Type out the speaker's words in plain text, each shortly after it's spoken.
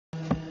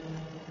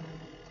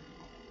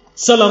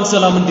ሰላም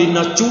ሰላም እንዴት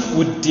ናችሁ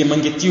ውድ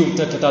የመንጌቲው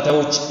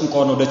ተከታታዮች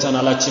እንኳን ወደ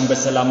ቻናላችን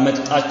በሰላም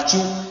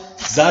መጣችሁ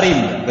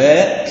ዛሬም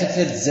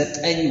በክፍል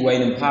 9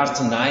 ወይንም ፓርት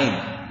 9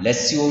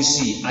 ለሲኦሲ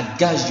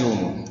አጋዥ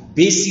የሆኑ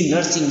ቤሲ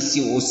ነርሲንግ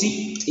ሲኦሲ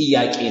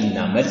ጥያቄና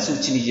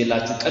መልሶችን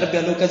ይዤላችሁ ቀርብ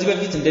ያለው ከዚህ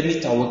በፊት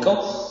እንደሚታወቀው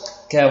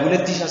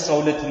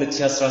ከ2012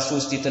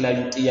 2013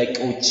 የተለያዩ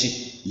ጥያቄዎች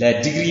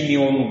ለዲግሪ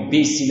የሚሆኑ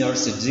ቤሲ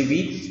ነርስ ዲግሪ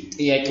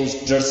ጥያቄዎች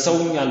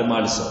ደርሰውኛል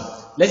ማለት ነው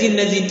ለዚህ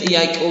እነዚህን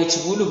ጥያቄዎች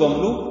ሙሉ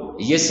በሙሉ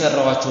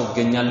እየሰራዋቸው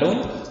ገኛለሁ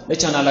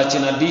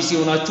ለቻናላችን አዲስ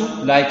የሆናችሁ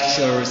ላይክ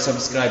ሼር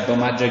ሰብስክራይብ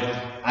በማድረግ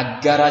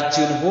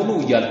አጋራችን ሆኑ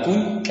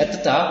ይያልኩኝ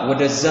ቀጥታ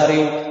ወደ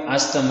ዛሬው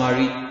አስተማሪ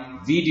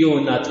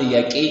ቪዲዮና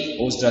ጥያቄ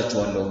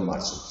ወስዳችኋለሁ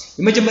ማለት ነው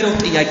የመጀመሪያው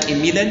ጥያቄ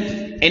የሚለን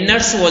a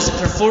nurse was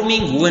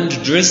performing wound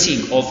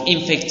dressing of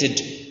infected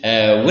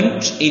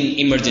wound in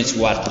emergency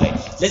ward ላይ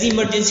ለዚህ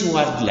emergency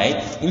ward ላይ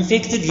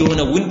infected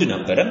የሆነ wound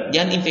ነበረ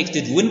ያን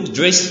infected wound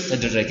dress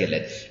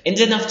ተደረገለት and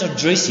then after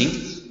dressing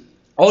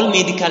all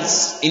medical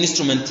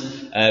instrument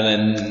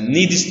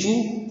needs to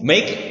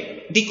make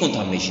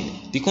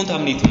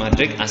decontaminate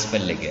ማድረግ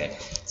አስፈልገ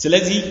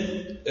ስለዚህ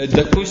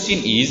the question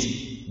is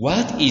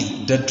what is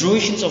the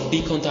durations of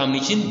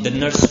decontamination the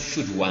nurse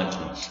should want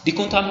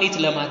decontaminate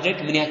ለማድረግ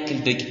ምን ያክል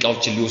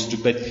ደቂቃዎችን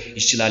ሊወስዱበት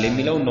ይችላል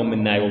የሚለው ነው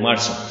የምናየው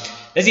ማለት ነው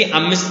ለዚህ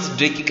 5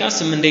 ደቂቃ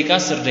 8 ደቂቃ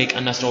 10 ደቂቃ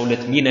እና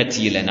 12 ሚኒት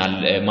ይለናል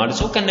ማለት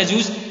ነው ከነዚህ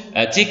ውስጥ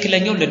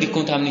ትክክለኛው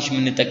ለዲኮንታሚኔሽን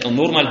የምንጠቀም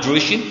ኖርማል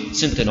ዱሬሽን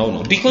ስንት ነው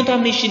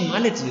decontamination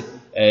ማለት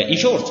in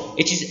short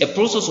it is a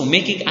process of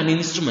making an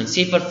instrument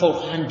safer for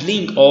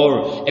handling or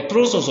a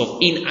process of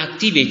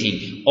inactivating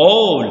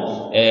or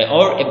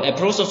a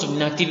process of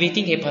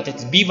inactivating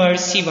hepatitis B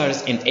virus C virus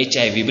and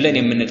HIV ብለን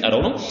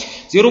የምንጠራው ነው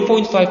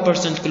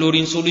 0.5%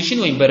 chlorine solution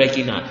ወይም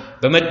በረኪና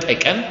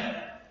በመጠቀም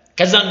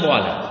ከዛን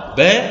በኋላ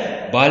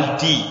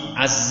በባልዲ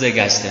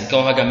አዘጋጅተን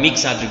ከውሃ ጋር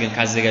ሚክስ አድርገን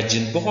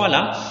ካዘጋጀን በኋላ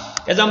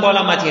ከዛን በኋላ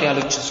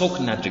ማቴሪያሎች ሶክ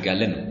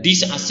እናድርጋለን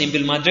ዲስ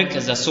አሴምብል ማድረግ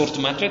ከዛ ሶርት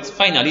ማድረግ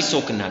ፋይናሊ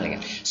ሶክ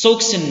እናደርጋለን ሶክ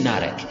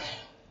ስናረግ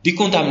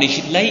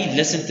ዲኮንታሚኔሽን ላይ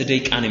ለስንት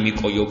ደቂቃ ነው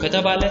የሚቆየው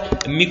ከተባለ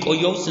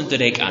የሚቆየው ስንት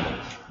ደቂቃ ነው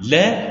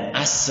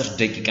ለ10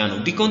 ደቂቃ ነው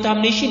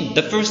decontamination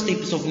the first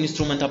steps of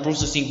instrumental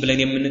processing ብለን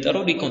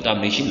የምንጠራው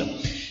decontamination ነው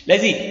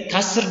ለዚህ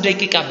ከ10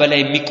 ደቂቃ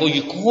በላይ የሚቆይ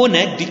ከሆነ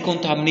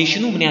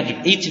decontamination ምን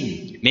ያድርግ it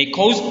may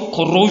cause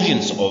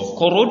corrosions of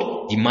corrode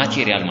the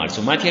material ማለት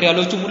ነው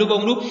ማቴሪያሎቹ ሙሉ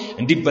በሙሉ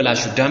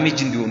እንዲበላሹ ዳሜጅ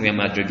እንዲሆኑ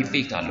የማድረግ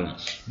ኢፌክት አለው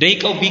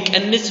ደቂቃው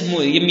ቢቀንስ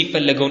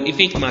የሚፈልገውን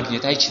ኢፌክት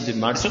ማግኘት አይችልም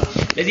ማለት ነው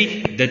ለዚህ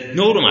the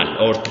normal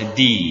or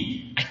the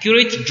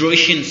accurate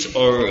durations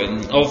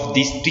of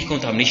these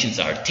decontaminations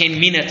are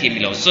 10 minutes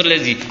የሚለው so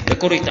ለዚህ the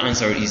correct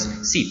answer is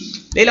C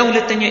ሌላው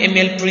ሁለተኛው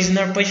male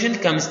prisoner patient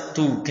comes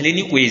to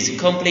clinic with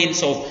complaints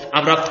of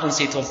abrupt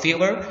onset of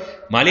fever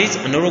malaise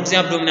anorexia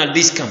abdominal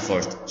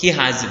discomfort he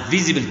has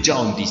visible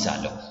jaundice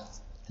አለው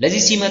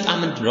ለዚህ ሲመጣ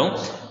ምንድነው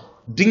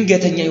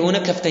ድንገተኛ የሆነ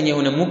ከፍተኛ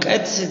የሆነ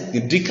ሙቀት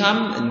ድካም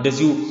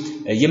እንደዚሁ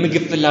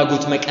የምግብ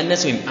ፍላጎት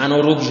መቀነስ ወይም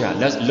አኖሮክሲያ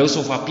loss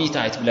of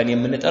appetite ብለን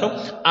የምንጠራው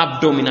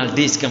abdominal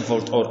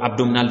discomfort or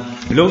abdominal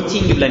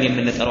bloating ብለን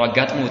የምንጠራው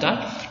አጋጥሞታል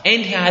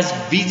and he has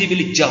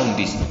visible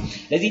jaundice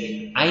ለዚህ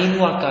አይኑ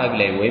አካባቢ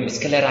ላይ ወይም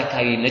ስክለር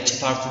አካባቢ ነጭ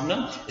ፓርቱና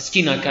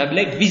ስኪን አካባቢ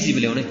ላይ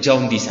visible የሆነ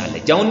jaundice አለ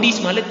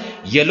jaundice ማለት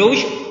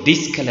yellowish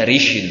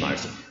discoloration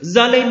ማለት ነው እዛ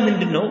ላይ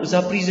ምንድነው እዛ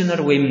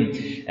ፕሪዝነር ወይም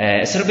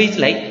እስር ቤት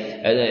ላይ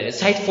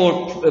site for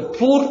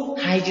poor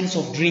hygiene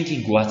of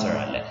drinking water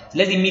አለ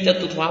ስለዚህ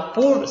የሚጠጡት ውሃ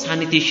poor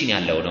sanitation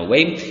ያለው ነው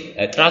ወይም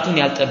ጥራቱን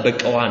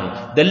ያልጠበቀ ውሃ ነው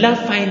the lab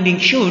finding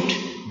showed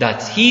that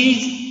his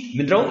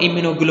ምንድነው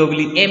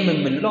immunoglobulin M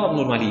የምንለው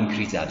abnormally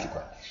increase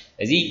አድርጓል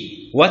ስለዚህ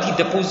what is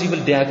the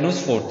possible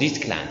diagnosis for this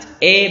client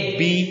A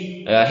B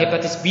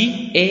hepatitis B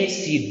A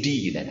C D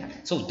ይለናል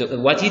so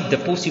what is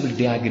the possible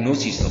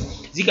diagnosis ነው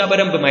እዚህ ጋር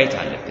በደንብ ማየት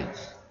አለብን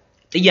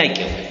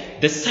ጥያቄው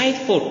the site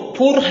for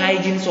poor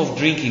hygiene of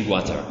drinking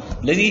water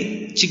ለዚህ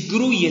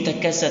ችግሩ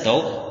የተከሰተው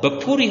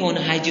በፖር የሆነ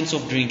hygiene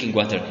of drinking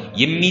water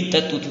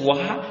የሚጠጡት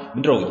ውሃ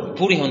ምንድነው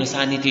ፖር የሆነ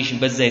sanitation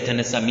በዛ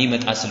የተነሳ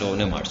የሚመጣ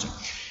ስለሆነ ማለት ነው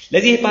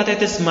ለዚህ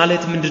hepatitis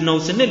ማለት ምንድነው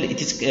ስንል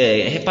it is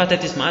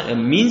hepatitis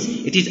means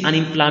it is an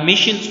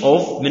inflammation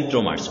of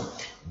ምንድነው ማለት ነው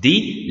the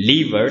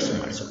liver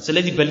ማለት ነው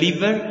ስለዚህ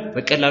በሊቨር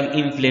በቀላሉ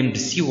inflamed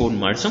ሲሆን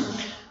ማለት ነው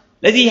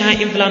ለዚህ ያ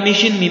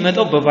ኢንፍላሜሽን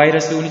የሚመጣው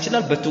በቫይረስ ሊሆን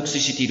ይችላል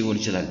በቶክሲሲቲ ሊሆን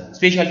ይችላል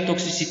ስፔሻሊ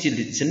ቶክሲሲቲ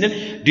ስንል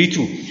due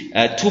to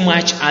too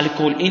much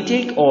alcohol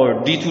intake or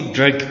due to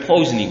drug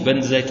poisoning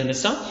በእንዛ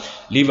የተነሳ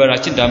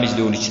ሊቨራችን ዳሜጅ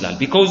ሊሆን ይችላል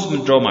because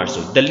ምንድነው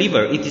the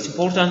liver it is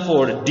important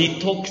for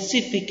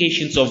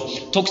detoxifications of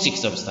toxic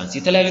substance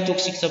የተለያዩ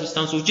ቶክሲክ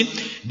ሰብስታንሶችን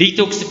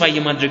ዲቶክሲፋይ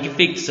የማድረግ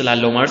ኢፌክት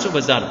ስላለው ማለት ነው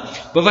በዛ ነው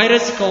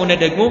በቫይረስ ከሆነ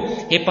ደግሞ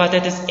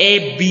ሄፓታይተስ A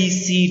B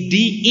C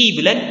D E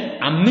ብለን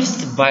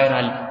 5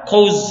 ቫይራል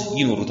ኮዝ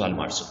ይኖሩታል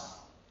ማለት ነው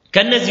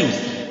ከነዚህ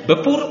ውስጥ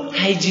በፑር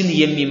ሃይጂን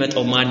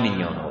የሚመጣው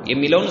ማንኛው ነው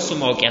የሚለውን እሱ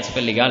ማወቅ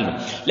ያስፈልጋል ነው።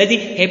 ለዚህ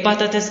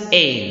ሄፓታይተስ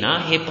ኤ እና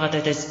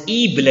ሄፓታይተስ ኢ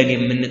ብለን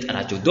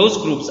የምንጠራቸው those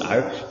groups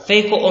are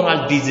fecal-oral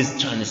disease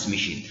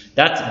transmission,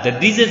 that the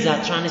diseases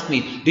are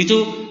transmitted due to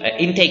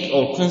intake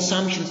or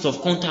consumptions of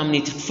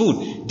contaminated food,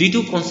 due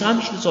to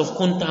consumptions of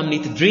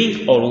contaminated drink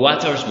or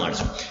waters ማለት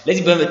ነው።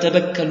 ለዚህ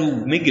በተበከሉ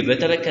ምግብ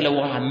በተበከለ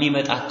ውሃ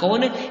የሚመጣ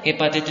ከሆነ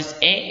ሄፓታይተስ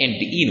ኤ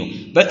and E ነው።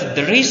 but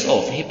the rest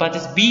of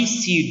hepatitis B,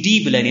 C, D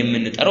ብለን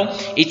የምንጠራው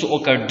it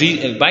occur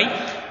by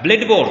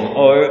bloodborne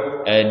or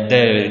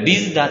the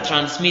disease that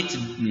transmit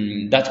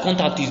that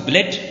contact with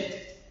blood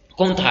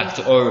contact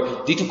or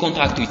due to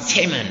contact with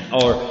semen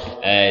or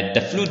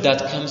the fluid that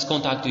comes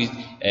contact with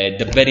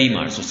the body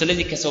ማለት ነው።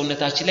 ስለዚህ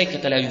ከሰውነታችን ላይ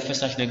ከተለያዩ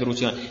ፈሳሽ ነገሮች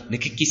ጋር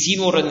ንክኪ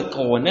ሲኖረን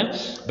ከሆነ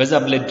በዛ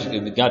ብለድ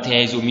ጋር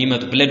ተያይዞ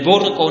የሚመጡ ብለድ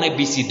ቦርን ከሆነ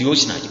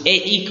BCDዎች ናቸው።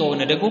 AE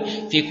ከሆነ ደግሞ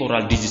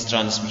fecal-oral disease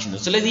transmission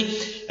ነው። ስለዚህ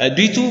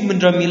due to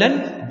ምንድነው የሚለን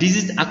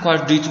disease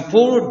acquired due to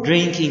poor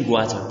drinking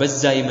water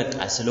በዛ የመጣ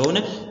ስለሆነ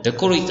the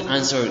correct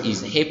answer is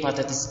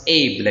hepatitis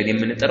A ብለን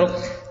የምንጠራው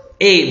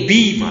A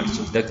B ማለት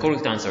ነው። the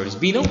correct answer is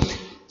B ነው።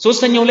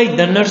 ሶስተኛው ላይ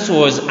the nurse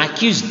was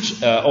accused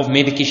of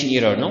medication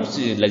error ነው።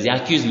 ስለዚህ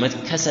accused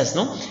መከሰስ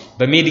ነው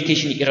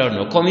በሜዲኬሽን error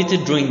ነው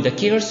committed during the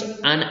cares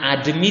and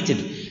admitted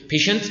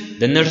patient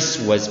the nurse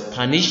was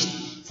punished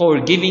for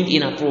giving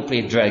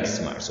inappropriate drugs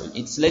ማለት ነው።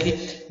 ስለዚህ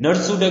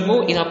ነርሱ ደግሞ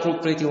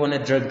inappropriate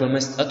የሆነ drug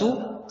በመስጠቱ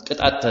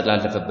ቅጣት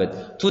ተላለፈበት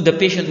to the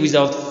patient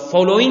without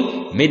following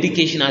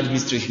medication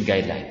administration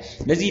guideline።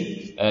 ለዚህ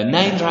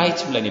 9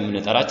 rights ብለን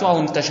የምንጠራቸው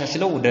አሁን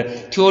ተሻሽለው ወደ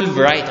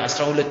 12 right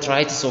 12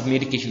 rights of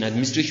medication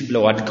administration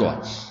ብለው አድገዋል።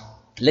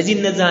 ለዚህ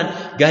እነዛን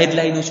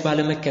ጋይድላይኖች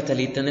ባለመከተል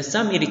የተነሳ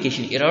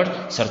ሜዲኬሽን ኤረር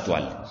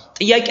ሰርቷል።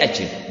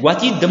 ጥያቄያችን what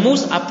is the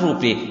most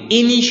appropriate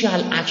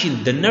initial action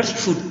the nurse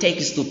should take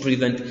to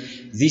prevent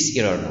this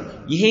error ነው።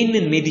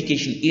 ይሄንን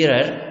ሜዲኬሽን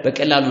ኤረር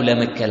በቀላሉ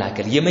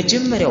ለመከላከል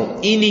የመጀመሪያው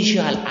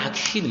ኢኒሺያል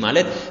አክሽን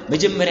ማለት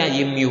መጀመሪያ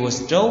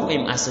የሚወስደው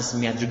ወይም አሰስ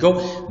የሚያድርገው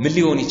ምን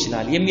ሊሆን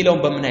ይችላል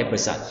የሚለውን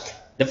በምናይበት ሰዓት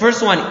the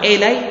first one A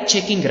ላይ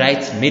checking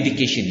right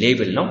medication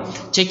label ነው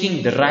checking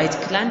the right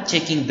plan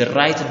checking the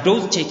right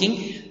dose checking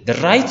the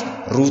right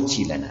route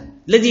ይለናል።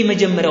 ለዚህ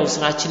መጀመሪያው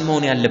ስራችን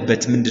መሆን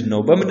ያለበት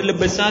ምንድነው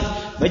በምንልበት ሰዓት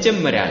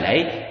መጀመሪያ ላይ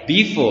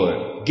before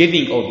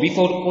giving or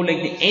before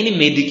collecting any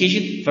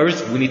medication first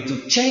we need to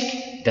check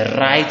the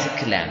right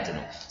client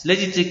ነው።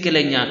 ስለዚህ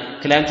ትክክለኛ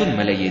ክላይንቱን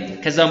መለየት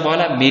ከዛም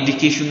በኋላ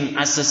ሜዲኬሽኑን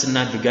አሰስ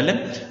እናድርጋለን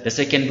the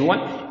second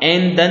one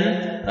and then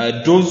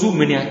ዶዙ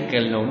ምን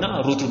ያክል ነውና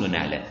ሩቱን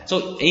እናያለን። so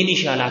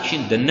initial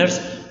action the nurse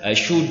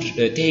should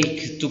take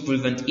to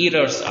prevent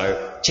errors are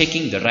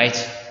checking the right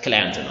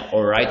client ነው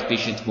or right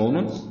patient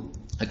መሆኑን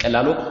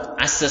በቀላሉ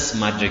አሰስ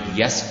ማድረግ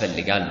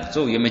ያስፈልጋል ነው።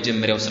 so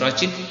የመጀመሪያው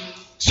ስራችን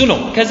እሱ ነው።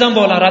 ከዛም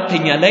በኋላ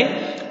አራተኛ ላይ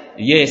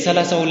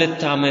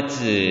የ32 ዓመት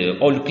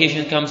old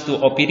patient comes to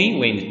OPD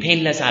when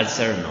painless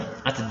ulcer ነው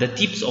at the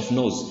tips of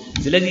nose።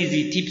 ስለዚህ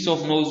እዚህ tips of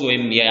nose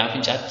ወይም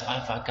የአፍንጫ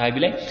ጫፍ አካባቢ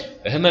ላይ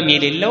ህመም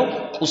የሌለው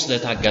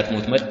ቁስለት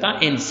አጋጥሞት መጣ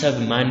and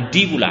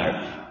submandibular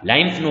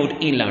lymph node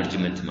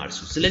enlargement ማለት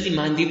ነው። ስለዚህ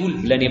ማንዲቡል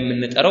ብለን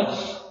የምንጠራው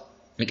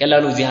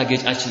በቀላሉ እዚህ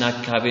አገጫችን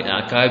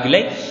አካባቢ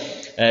ላይ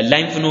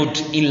lymph node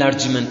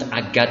enlargement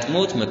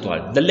አጋጥሞት መጥቷል።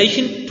 the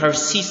lesion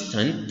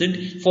persisted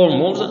for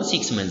more than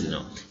 6 months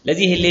ነው።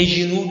 ለዚህ ይሄ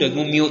ሌዥኑ ደግሞ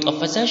የሚወጣው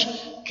ፈሳሽ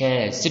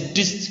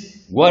ከ6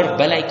 ወር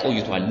በላይ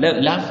ቆይቷል።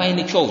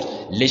 ላፋይንቾት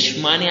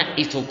leishmania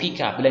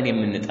atopica ብለን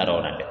የምንጠራው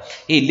አለ።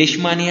 ይሄ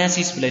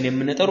leishmaniasis ብለን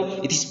የምንጠራው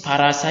it is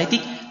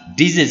parasitic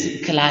disease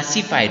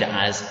classified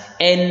as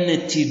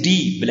NTD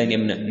ብለን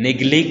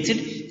neglected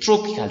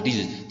tropical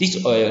disease. This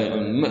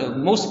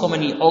most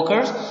commonly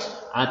occurs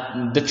at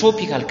the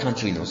tropical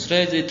country ነው።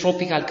 ስለዚህ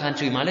tropical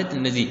country ማለት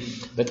እነዚህ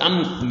በጣም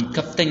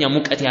ከፍተኛ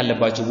ሙቀት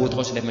ያለባቸው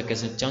ቦታዎች ላይ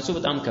መከሰት ቻንሱ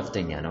በጣም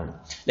ከፍተኛ ነው።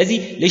 ለዚህ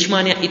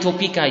leishmania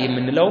atopica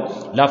የምንለው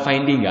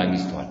ላፋይንዲንግ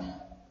አግኝቷል።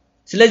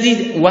 ስለዚህ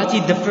what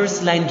is the first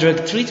line drug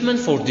treatment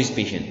for this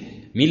patient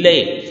ሚለይ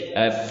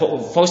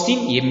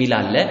ፎስቲን የሚል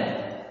አለ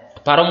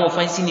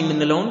ፓራሞፋይሲን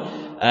የምንለውን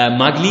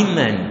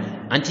ማግሊመን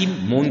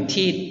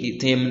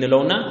አንቲሞንቴት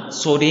የምንለውና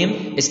ሶዲየም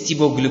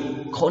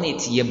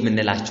ስቲቦግሉኮኔት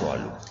የምንላቸው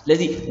አሉ።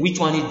 ለዚህ which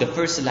one is the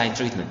first line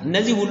treatment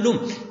እነዚህ ሁሉም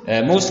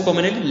most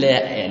commonly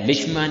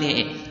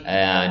leishmania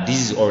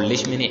disease or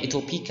leishmania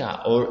atopica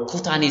or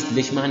cutaneous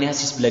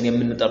leishmaniasis ብለን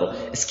የምንጠራው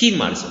ስኪን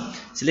ማለት ነው።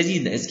 ስለዚህ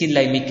ስኪን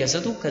ላይ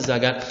የሚከሰቱ ከዛ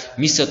ጋር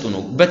የሚሰጡ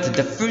ነው። but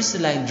the first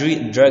line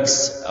drugs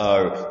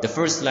are the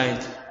first line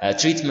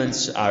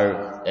treatments are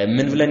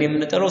ምን ብለን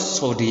የምንጠራው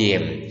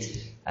ሶዲየም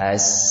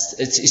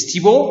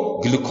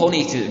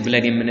ስቲቦግሉኮኔት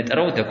ብለን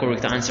የምንጠራው the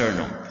correct answer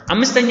ነው።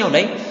 አምስተኛው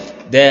ላይ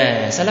the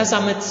 30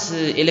 ዓመት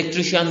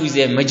electrician with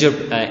a major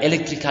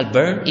electrical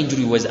burn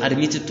injury was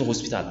admitted to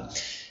hospital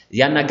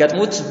ያን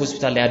አጋጥሞት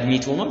ሆስፒታል ላይ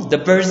አድሚት ሆኗል። the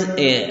burn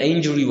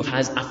injury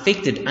has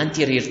affected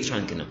anterior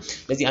trunk ነው።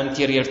 ለዚህ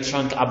anterior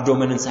trunk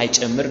abdomen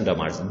ሳይጨምር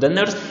እንደማለት ነው። the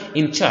nurse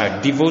in charge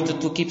devoted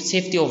to keep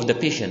safety of the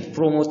patient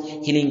promote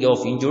healing of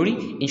injury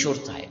in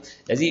short time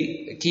ለዚህ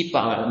keep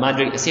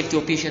ማድረግ safety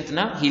of patient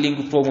እና healing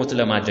promote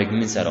ለማድረግ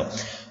ምን ሰራው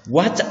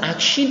what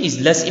action is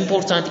less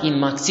important in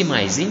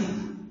maximizing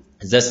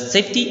the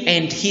safety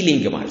and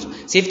healing ማለት ነው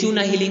ሴፍቲውና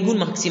ሂሊንጉን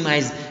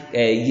ማክሲማይዝ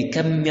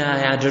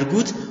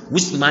ከሚያደርጉት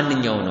ውስጥ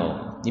ማንኛው ነው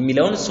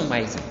የሚለውን እሱ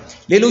ማይዝ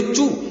ሌሎቹ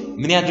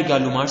ምን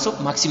ያደርጋሉ ማለት ነው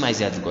ማክሲማይዝ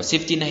ያደርጋሉ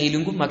ሴፍቲና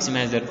ሂሊንጉን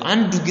ማክሲማይዝ ያደርጋሉ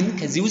አንዱ ግን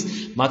ከዚህ ውስጥ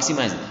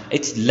ማክሲማይዝ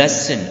it's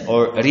lessen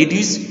or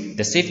reduce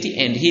the safety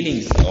and healing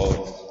or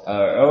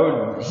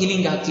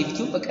healing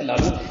activity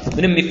በቀላሉ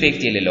ምንም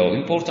ኢፌክት የሌለው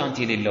ኢምፖርታንት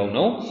የሌለው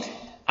ነው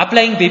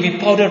applying baby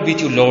powder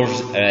between lower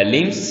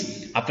limbs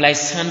apply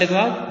sandbag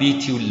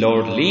between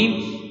lower limb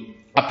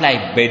apply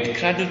bed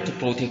cradle to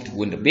protect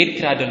wound bed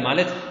cradle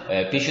ማለት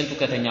ፔሸንቱ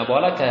ከተኛ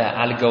በኋላ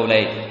ከአልጋው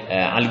ላይ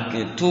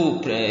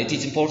it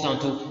is important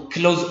to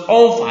close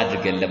off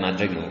አድርገን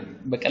ለማድረግ ነው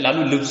በቀላሉ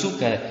ልብሱ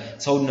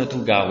ከሰውነቱ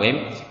ጋር ወይም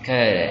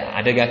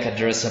ከአደጋ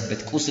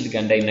ከደረሰበት ቁስል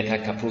ጋር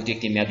እንዳይነካካ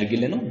ፕሮቴክት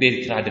የሚያደርግልን ነው bed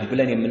cradle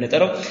ብለን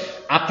የምንጠራው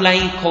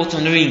applying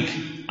cotton ring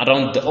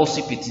around the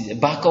occiput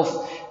back of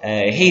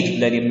head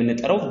ብለን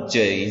የምንጠራው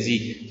እዚህ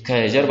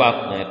ከጀርባ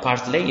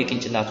ፓርት ላይ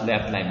የቅንጭላቱ ላይ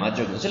አፕላይ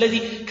ማድረግ ነው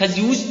ስለዚህ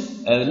ከዚህ ውስጥ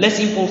less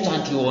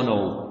important የሆነው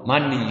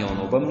ማንኛው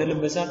ነው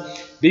በመለበሳ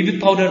ቤቢ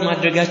ፓውደር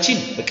ማድረጋችን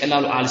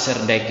በቀላሉ አልሰር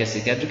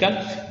እንዳይከሰት ያድርጋል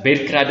ቤድ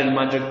ክራድል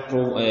ማድረግ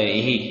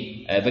ይሄ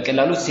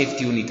በቀላሉ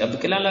ሴፍቲውን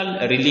ይጠብቃል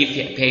ሪሊፍ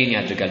ፔን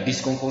ያድርጋል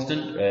ዲስኮምፎርትን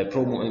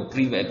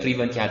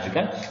ፕሪቨንት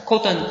ያድርጋል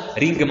ኮተን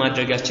ሪንግ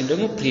ማድረጋችን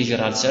ደግሞ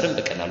ፕሌዠር አልሰርም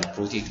በቀላሉ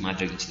ፕሮቴክት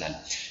ማድረግ ይችላል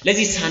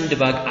ለዚህ ሳንድ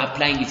ባግ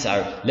applying it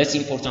are less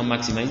important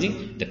maximizing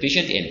the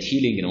patient and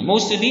healing ነው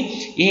mostly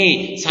ይሄ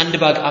ሳንድ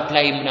ባግ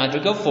apply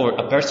የምናደርገው for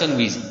a person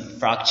with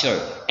fracture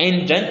and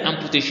then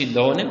amputation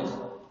ለሆነ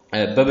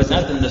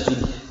በበዛት እነሱ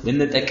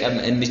ልንጠቀም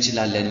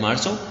እንችላለን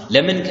ማለት ነው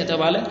ለምን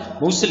ከተባለ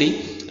mostly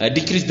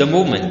decrease the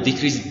movement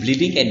decrease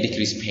bleeding and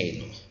decrease pain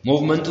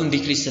movement-ን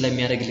decrease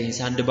ስለሚያደርግልኝ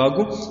ሳንድ ባጉ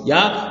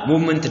ያ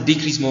movement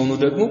decrease መሆኑ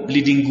ደግሞ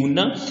bleeding-ና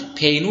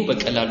pain-ኑ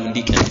በቀላሉ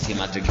እንዲቀንስ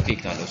የማድረግ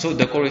ኢፌክት አለው so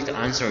the correct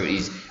answer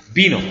is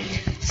B ነው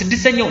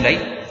ስድስተኛው ላይ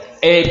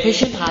a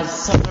patient has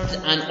suffered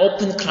an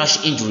open crash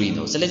injury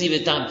ነው ስለዚህ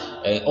በጣም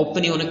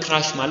open የሆነ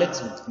crash ማለት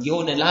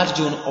የሆነ large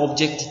የሆነ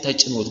object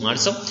ተጭኖት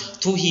ማለት ነው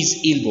to his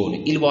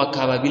elbow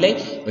አካባቢ ላይ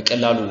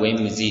በቀላሉ ወይም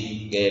እዚህ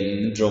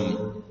ምንድነው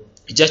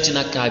እጃችን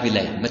አካባቢ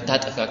ላይ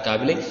መታጠፊያ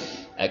አካባቢ ላይ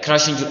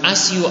crash injury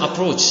as you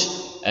approach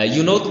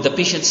you note the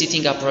patient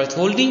sitting upright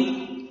holding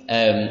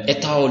a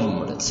towel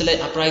ማለት ስለ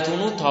upright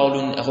ሆኖ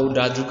ታውሉን hold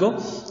አድርጎ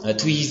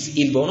to his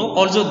elbow ነው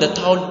also the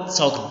towel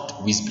soaked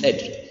with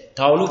blood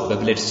ታውሉ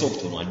በብለድ ሶክት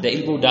ሆኗል the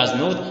elbow does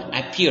not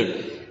appear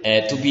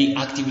to be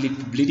actively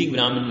bleeding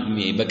ምናምን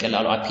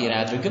በቀላሉ appear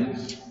አያደርግም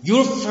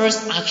your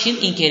first action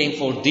in caring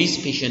for this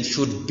patient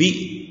should be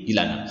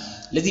ይላል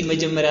ለዚህ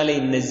መጀመሪያ ላይ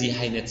እነዚህ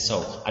አይነት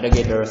ሰው አደጋ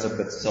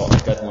የደረሰበት ሰው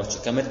አጋጥሟችሁ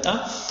ከመጣ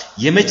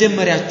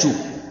የመጀመሪያችሁ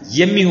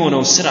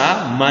የሚሆነው ስራ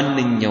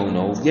ማንኛው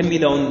ነው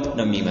የሚለውን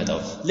ነው የሚመጣው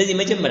ለዚህ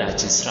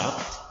መጀመሪያችን ስራ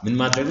ምን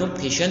ማድረግ ነው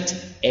patient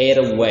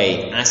airway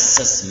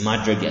assess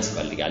ማድረግ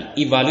ያስፈልጋል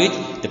evaluate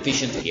the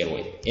patient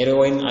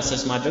airway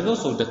assess ማድረግ ነው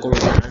so the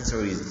correct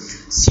answer is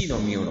C ነው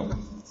የሚሆነው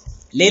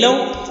ሌላው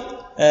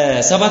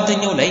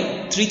ሰባተኛው ላይ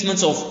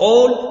treatments of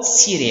all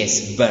serious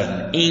burn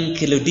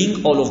including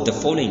all of the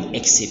following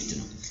except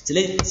ነው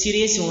ስለዚህ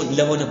serious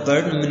ለሆነ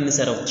burn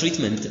የምንሰራው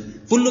treatment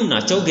ሁሉም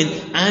ናቸው ግን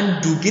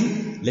አንዱ ግን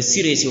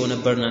ለሲሪየስ የሆነ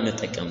በርና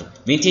እንጠቀም ነው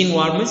maintain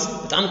warmth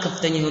በጣም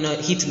ከፍተኛ የሆነ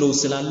heat loss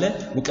ስላለ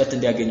ሙቀት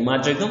እንዲያገኝ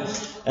ማድረግ ነው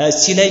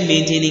ሲ ላይ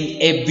maintaining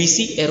ABC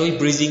airway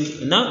breathing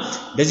እና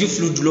ለዚህ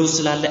fluid loss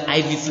ስላለ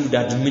IV fluid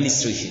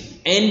administration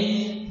and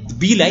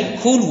B ላይ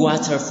cool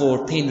water for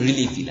pain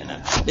relief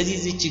ይለናል ለዚህ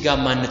እዚህ ጋር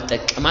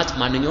ማንጠቀማት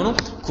ማንኛው ነው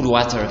cool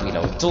water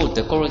የሚለው so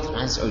the correct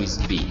answer is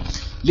B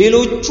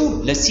ሌሎቹ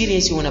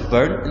ለሲሪየስ የሆነ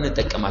በርን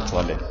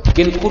እንጠቀማቸዋለን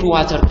ግን cool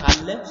water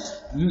ካለ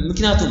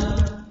ምክንያቱም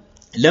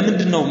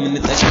ለምንድነው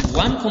የምንጠቀመው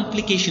one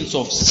complications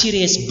of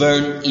serious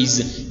burn is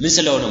ምን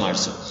ስለሆነ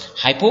ማለት ነው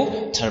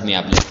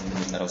hypothermia ብለን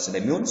የምንጠራው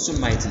ስለሚሆን እሱን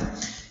ማየት ነው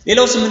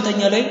ሌላው ስምንተኛ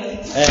ላይ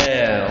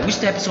which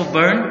types of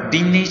burn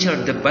denature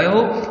the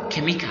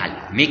biochemical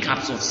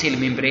makeups of cell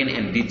membrane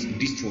and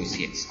destroy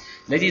cells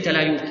ለዚህ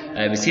የተለያዩ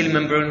ሴል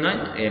ሜምብሬንና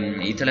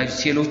የተለያዩ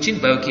ሴሎችን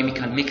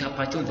ባዮኬሚካል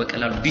ሜካፓቸውን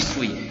በቀላሉ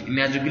ዲስትሮይ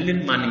የሚያደርግልን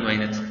ማንኛው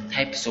አይነት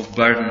ታይፕስ ኦፍ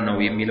በርን ነው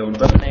የሚለውን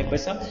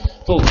በመናይበሳ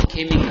ቶ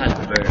ኬሚካል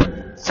በርን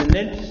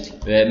ስንል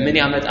ምን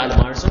ያመጣል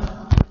ማለት ነው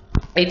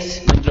it's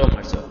ምንድነው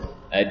ማለት ነው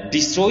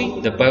destroy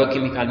the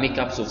biochemical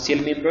makeups of cell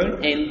membrane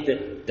and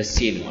the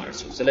cell ማለት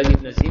ነው ስለዚህ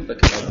እነዚህን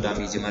በቀላሉ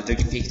ዳሜጅ ማድረግ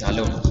ኢፌክት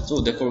አለው ነው so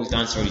the correct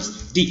answer is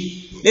D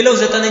ሌላው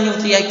ዘጠነኛው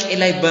ጥያቄ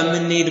ላይ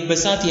በመንሄድበት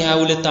ሰዓት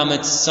የ22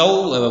 አመት ሰው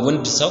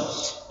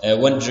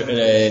ወንድ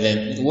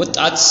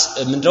ወጣት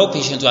ምንድነው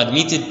patient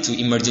admitted to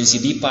emergency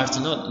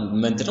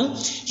department ነው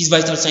his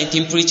vital sign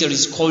temperature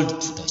is cold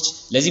to touch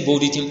ለዚህ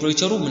body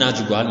temperature ምን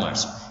አድርጓል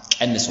ማለት ነው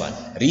ቀንሷል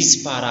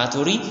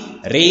respiratory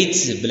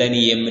rate ብለን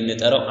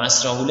የምንጠራው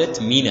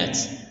 12 ሚኒት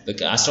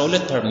በቃ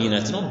 12 per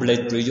minute ነው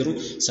blood pressure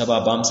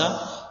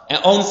 70/50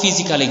 on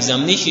physical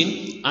examination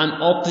an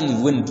open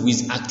wound with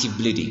active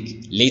bleeding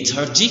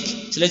lethargic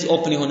ስለዚህ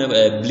open የሆነ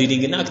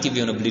bleeding እና active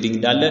የሆነ bleeding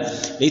እንዳለ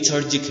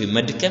lethargic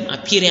መድከም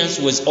appearance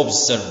was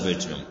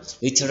observed ነው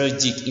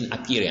lethargic in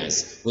appearance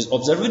was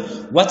observed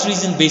what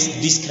reason based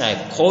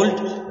describe cold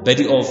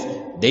body of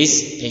this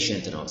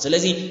patient ነው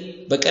ስለዚህ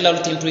በቀላሉ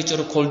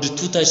ቴምፕሬቸሩ cold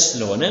to touch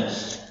ስለሆነ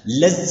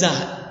ለዛ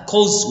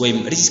ኮዝ ወይም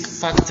ሪስክ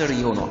ፋክተር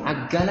የሆነው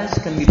አጋላጭ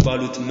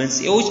ከሚባሉት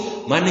መንስኤዎች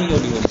ማንኛው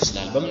ሊሆን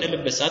ይችላል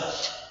በመነለበት ሰዓት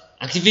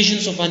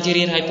activations of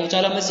anterior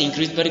hypothalamus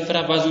increased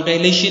peripheral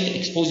vasodilation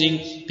exposing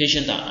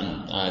patient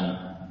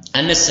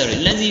unnecessary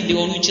ለዚህ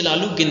ሊሆኑ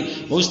ይችላሉ ግን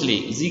mostly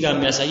እዚህ ጋር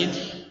የሚያሳየን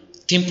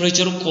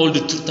ቴምፕሬቸሩ cold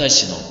to touch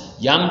ነው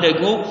ያም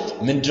ደግሞ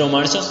ምንድነው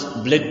ማለት ነው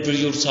blood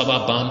pressure 70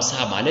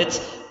 በ50 ማለት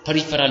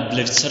peripheral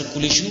blood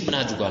circulation ምን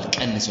አድርጓል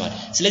ቀንሷል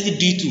ስለዚህ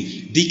due to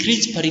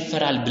decreased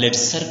peripheral blood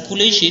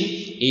circulation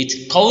it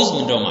caused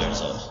ምንድነው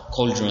ማለት ነው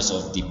coldness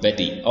of the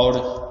body or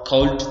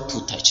cold to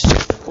touch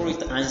the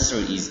correct answer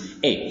is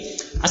A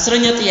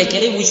አስረኛ ጥያቄ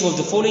ላይ which of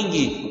the following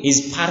is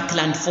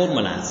Parkland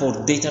formula for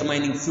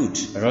determining fluid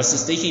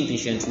resuscitation in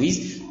patient with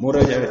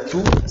moderate to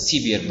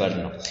severe burn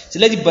ነው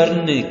ስለዚህ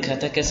burn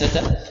ከተከሰተ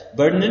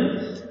burn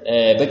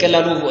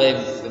በቀላሉ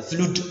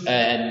fluid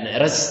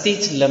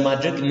resuscitate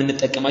ለማድረግ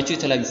የምንጠቀማቸው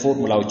የተለያዩ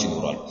ፎርሙላዎች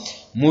ይኖራሉ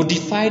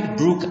modified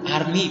Brook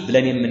army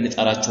ብለን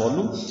የምንጠራቸው አሉ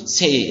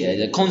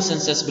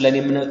consensus ብለን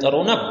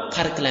የምንጠራውና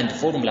Parkland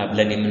formula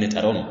ብለን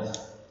የምንጠራው ነው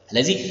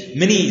ስለዚህ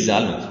ምን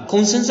ይይዛል ነው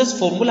consensus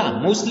formula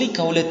mostly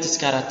ከ2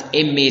 እስከ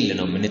 4 ml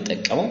ነው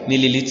የምንጠቀመው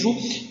ሚሊሊትሩ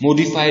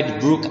modified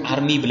Brook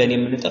army ብለን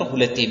የምንጠራው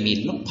 2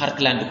 ml ነው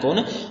Parkland ከሆነ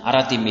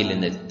 4 ml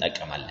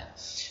እንጠቀማለን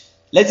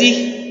ስለዚህ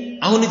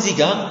አሁን እዚህ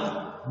ጋር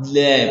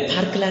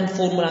ለፓርክላንድ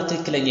ፎርሙላ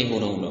ትክክለኛ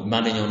የሆነው ነው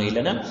ማንኛው ነው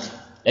ይለናል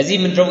ለዚህ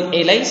ምንድነው ኤ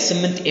ላይ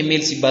 8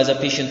 ml ሲባዛ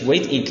patient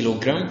weight in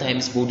kilogram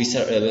times body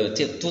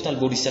total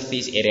body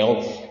surface area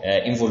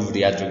involved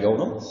ያድርገው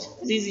ነው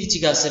እዚህ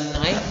ጋር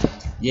ስናይ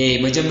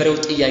የመጀመሪያው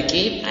ጥያቄ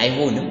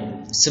አይሆንም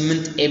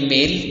 8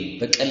 ml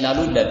በቀላሉ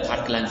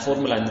ለፓርክላንድ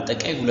ፎርሙላ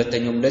እንጠቀም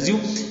ሁለተኛው እንደዚሁ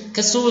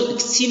ከሶ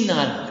ሲና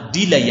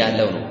ዲ ላይ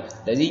ያለው ነው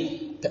ስለዚህ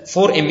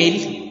 4 ml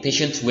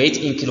patient weight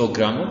in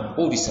kilogram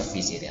body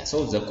surface area so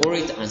the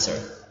correct answer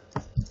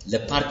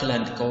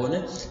ለፓርክላንድ ከሆነ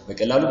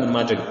በቀላሉ ምን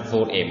ማድረግ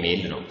 4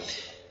 ml ነው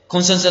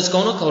ኮንሰንሰስ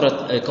ከሆነ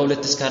ከ2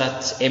 እስከ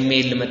 4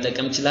 ml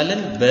መጠቀም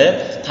እንችላለን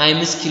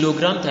በታይምስ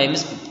ኪሎግራም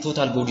ታይምስ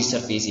ቶታል ቦዲ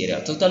ሰርፌስ ኤሪያ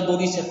ቶታል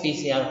ቦዲ ሰርፌስ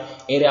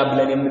ኤሪያ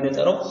ብለን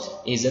የምንጠራው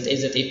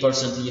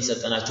 99%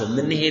 እየሰጠናቸው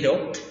ምን ሄደው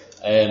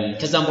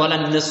ከዛም በኋላ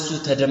እነሱ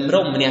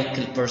ተደምረው ምን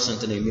ያክል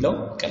ፐርሰንት ነው የሚለው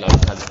ቀላሉ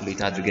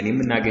ካልኩሌት አድርገን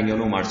የምናገኘው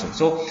ነው ማለት ነው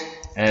ሶ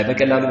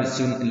በቀላሉ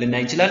እሱን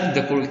ልናይ እንችላለን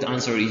the correct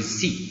answer is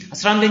C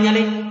 11ኛ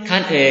ላይ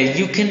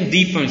you can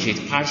differentiate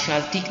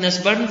partial thickness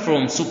burn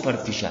from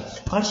superficial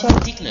partial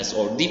thickness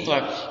or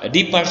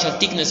deep partial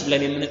thickness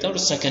ብለን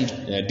የምንጠራው second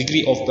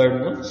degree of burn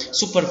ነው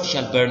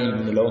superficial burn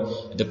የምንለው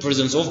the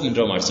presence of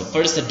ምንድነው ማለት ነው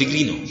first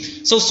degree ነው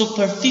so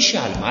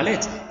superficial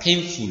ማለት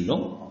painful ነው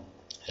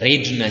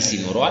redness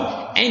ይኖረዋል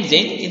and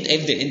then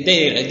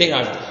there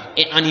are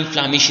an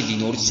inflammation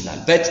ሊኖር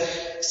ይችላል but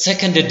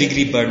second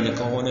degree burn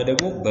ከሆነ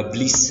ደግሞ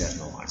በብሊስተር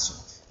ነው ማለት ነው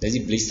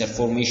ስለዚህ blister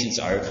formations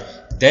are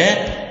the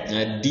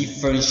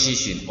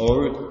differentiation or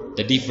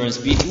the difference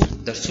between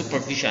the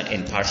superficial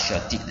and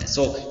partial thickness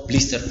so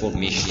blister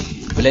formation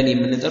ብለን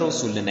የምንጠራው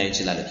እሱ ልናይ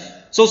እንችላለን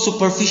so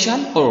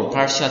superficial or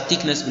partial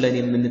thickness ብለን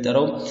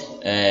የምንጠራው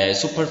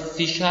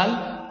superficial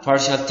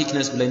partial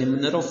thickness ብለን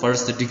የምንጠራው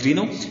first degree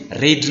ነው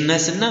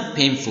redness እና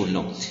painful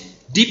ነው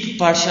deep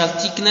partial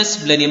thickness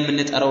ብለን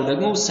የምንጠራው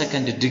ደግሞ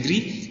second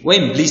degree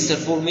ወይም blister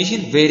formation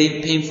very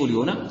painful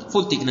የሆነ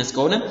full thickness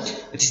ከሆነ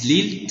it is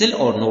little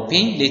or no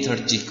pain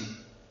lethargic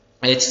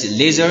it is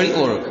leathery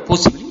or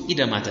possibly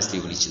edematous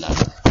ሊሆን ይችላል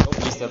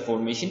blister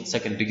formation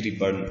second degree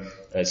burn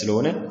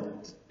ስለሆነ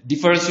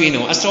difference way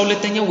ነው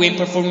 12ኛው when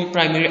performing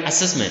primary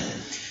assessment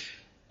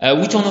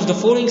which one of the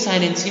following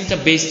signs and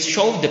symptoms based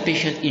show the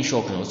patient in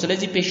shock ነው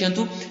ስለዚህ ፔሸንቱ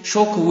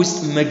ሾክ ውስጥ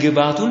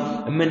መግባቱን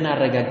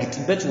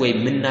የምናረጋግጥበት ወይ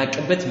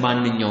የምናቀበት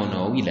ማንኛው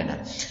ነው ይለናል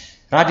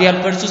radial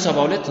pulse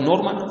 72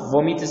 normal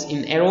vomits in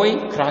airway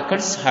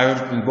crackers heart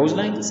in both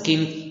lines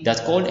skin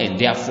that cold and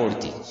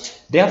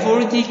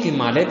diaphoretic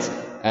ማለት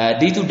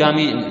due to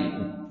damage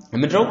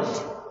ምንድነው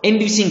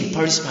inducing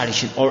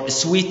perspiration or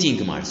sweating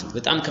ማለት ነው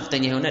በጣም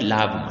ከፍተኛ የሆነ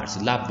ላብ ማለት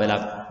ነው ላብ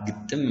በላብ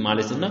ግጥም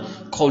ማለትና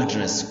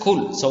coldness cool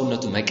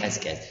ሰውነቱ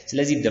መቀዝቀዝ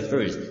ስለዚህ the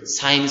first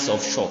signs of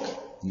shock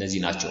እነዚህ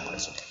ናቸው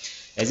ማለት ነው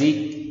ስለዚህ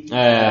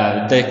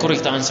the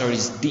correct answer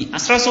is D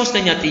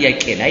 13ኛ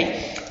ጥያቄ ላይ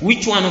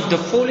which one of the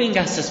following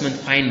assessment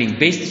finding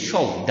based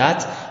show that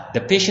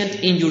the patient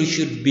injury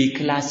should be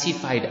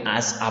classified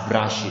as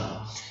abrasion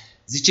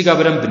እዚች ጋር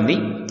በደንብ እንይ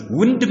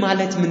wound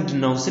ማለት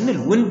ምንድነው ስንል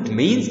wound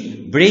means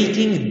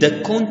breaking the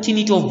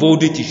continuity of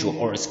body tissue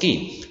or skin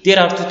there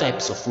are two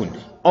types of wound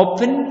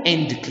open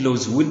and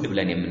closed wound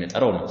ብለን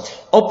የምንጠራው ነው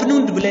open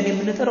wound ብለን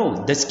የምንጠራው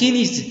the skin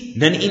is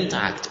non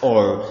intact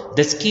or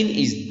the skin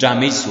is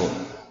damaged so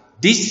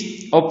these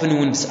open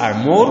wounds are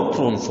more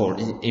prone for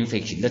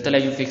infection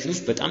ለተለያዩ ኢንፌክሽኖች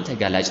በጣም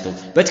ተጋላጭ ነው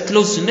but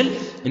closed ስንል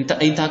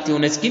intact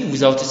የሆነ skin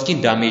without skin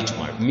damage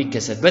ማለት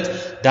የሚከሰትበት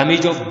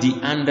damage of the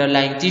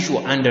underlying tissue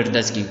under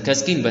the skin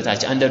ከስኪን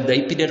በታች under the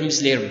epidermis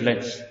layer ብለን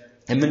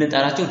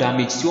የምንጠራቸው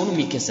ዳሜጅ ሲሆኑ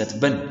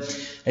የሚከሰትብን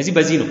እዚህ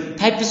በዚህ ነው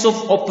ታይፕስ ኦፍ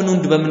ኦፕን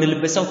ውንድ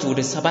በምንልበት ሰዓት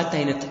ወደ 7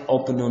 አይነት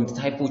ኦፕን ውንድ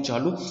ታይፖች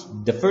አሉ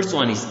the first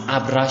one is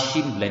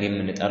abrasion ብለን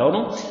የምንጠራው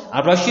ነው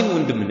abrasion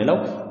ውንድ የምንለው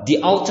the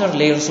outer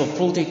layers of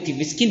protective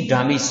skin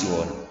damage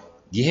ሲሆን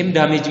ይሄም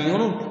ዳሜጅ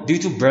የሚሆነው due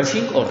to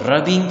brushing or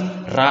rubbing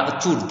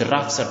to the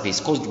rough surface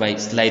caused by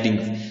sliding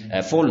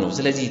fall ነው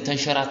ስለዚህ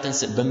ተንሸራተን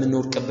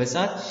በምንወርቅበት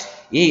ሰዓት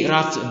ይሄ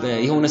ራፍ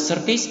የሆነ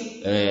ሰርፌስ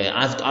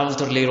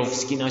outer layer of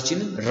skin-አችን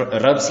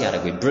ረብ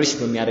ሲያደርግ ወይ ብረሽ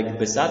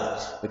በሚያደርግበት ሰዓት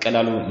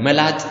በቀላሉ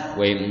መላጥ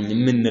ወይ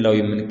የምንለው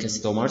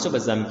የምንከስተው ማለት ነው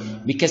በዛም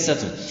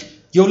የሚከሰት ነው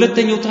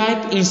የሁለተኛው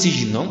ታይፕ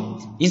incision ነው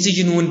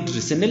incision wound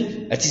ስንል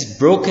it is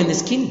broken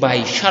skin by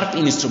sharp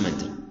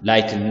instrument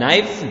like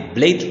knife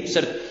blade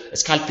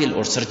scalpel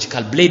or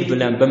surgical blade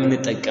ብለን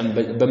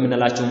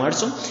በምንላቸው ማለት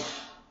ነው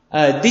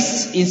this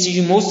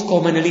incision most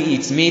commonly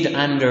it's made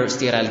under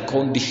sterile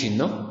condition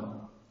ነው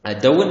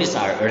the wounds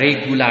are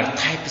regular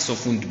types of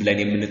wound ብለን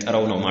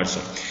የምንጠራው ነው ማለት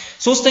ነው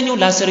ሶስተኛው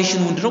laceration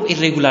wound ነው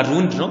irregular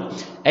wound ነው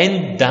and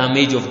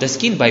damage of the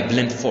skin by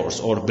blunt force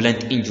or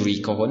blunt injury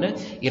ከሆነ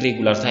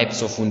irregular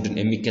types of wound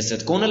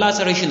የሚከሰት ከሆነ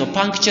laceration ነው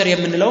puncture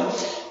የምንለው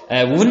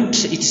wound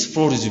it is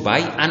produced by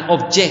an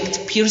object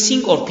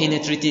piercing or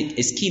penetrating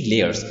skin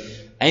layers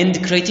and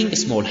creating a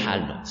small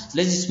hole ነው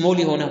ስለዚህ small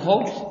የሆነ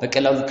hole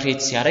በቀላሉ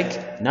create ሲያደርግ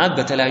እና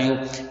በተለያዩ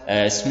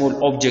small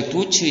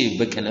objects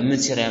በቀላሉ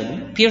ምን ሲያደርጉ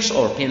pierce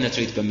or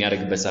penetrate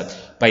በሚያደርግበት ሰዓት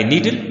by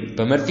needle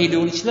በመርፌ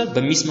ሊሆን ይችላል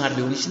በሚስማር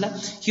ሊሆን ይችላል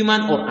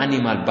human or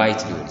animal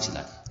bite ሊሆን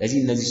ይችላል ስለዚህ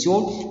እነዚህ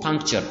ሲሆን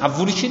puncture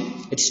avulsion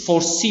it is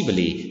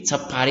forcibly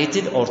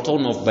separated or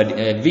torn off by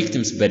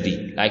victim's body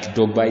like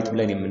dog bite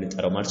ብለን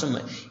የምንጠራው ማለት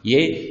ነው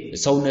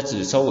የሰውነት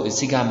ሰው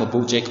ስጋ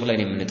መቦጨቅ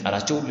ብለን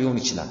የምንጠራቸው ሊሆን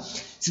ይችላል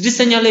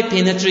ስድስተኛ ላይ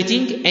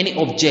penetrating any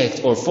object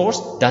or force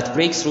that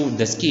breaks through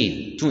the skin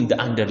to the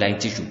underlying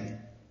tissue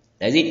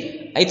ስለዚህ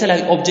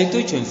የተለያዩ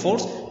ኦብጀክቶች ወይም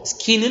ፎርስ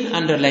ስኪንን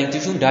underlying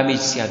tissue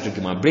damage ሲያደርግ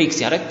break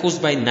ሲያደርግ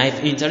caused by knife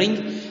entering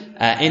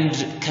and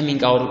coming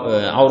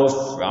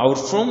out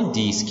from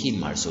the skin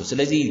ማለት ነው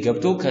ስለዚህ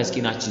ገብቶ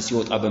ከስኪናችን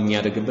ሲወጣ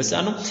በሚያደርግበት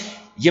ሰዓት ነው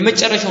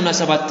የመጨረሻውና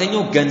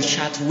ሰባተኛው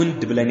gunshot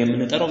wound ብለን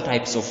የምንጠራው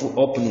types of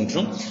open wound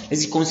ነው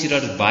እዚህ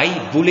considered by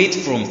bullet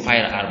from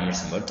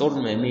firearms ጦር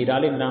ሜዳ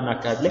ላይ ምናምን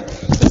አካባቢ ላይ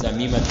በዛ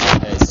የሚመጣ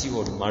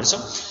ሲሆን ማለት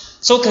ነው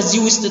so ከዚህ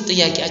ውስጥ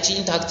ጥያቄያችን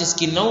intact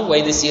skin ነው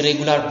ወይስ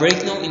irregular break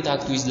ነው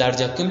intact with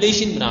large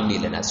accumulation ምናምን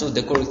ይለናል so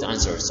the correct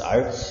answers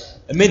are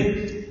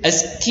a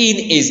skin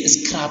is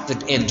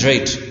scraped and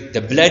red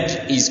the blood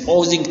is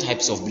oozing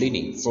types of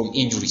bleeding from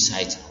injury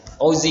site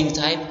oozing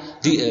type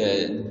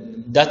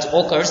that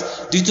occurs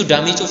due to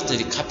damage of the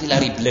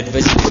capillary blood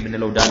vessel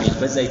የምንለው damage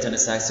በዛ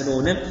የተነሳ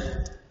ስለሆነ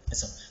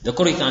the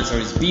correct answer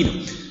is B ነው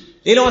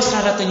ሌላው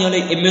 14ኛው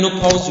ላይ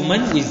menopause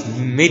woman with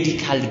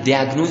medical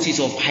diagnosis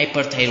of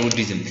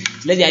hyperthyroidism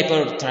ስለዚህ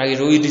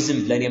hyperthyroidism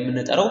ብለን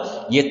የምንጠራው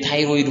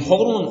የታይሮይድ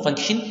ሆርሞን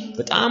ፈንክሽን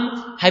በጣም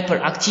ሃይፐር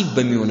አክቲቭ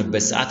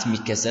በሚሆንበት ሰዓት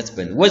የሚከሰት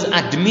was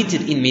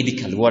admitted in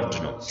medical ward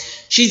ነው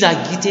she is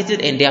agitated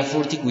and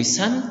diaphoretic with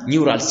some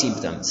neural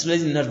symptoms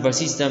ስለዚህ nervous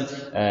system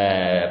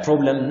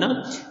problem እና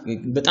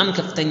በጣም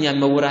ከፍተኛ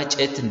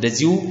መወራጨት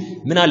እንደዚሁ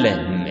ምን አለ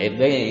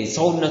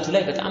ሰውነቱ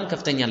ላይ በጣም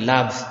ከፍተኛ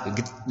ላብ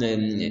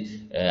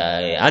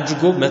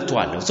አድርጎ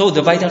መጥቷል so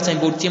the vital sign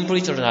body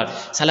temperature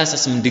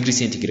 38 ዲግሪ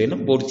ሴንቲግሬድ ነው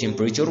body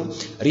temperature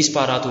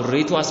respiratory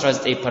rate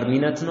 19 per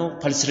minute ነው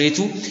pulse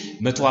rate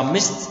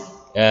 105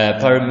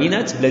 per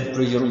minute blood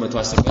pressure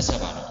 110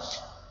 በ70 ነው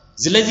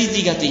ስለዚህ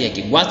እዚህ ጋር ጥያቄ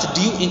what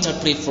do you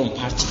interpret from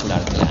particular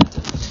gland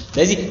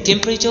ስለዚህ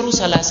ቴምፕሬቸሩ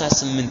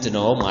 38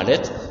 ነው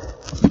ማለት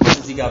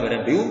እዚህ ጋር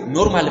በረንበዩ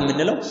ኖርማል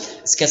የምንለው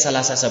እስከ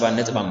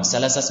 37.5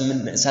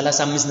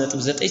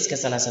 35.9 እስከ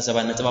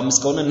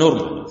 37.5 ከሆነ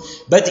ኖርማል ነው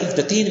but if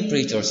the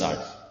temperatures are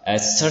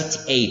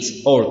 38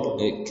 or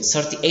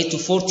 38 to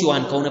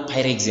 41 ከሆነ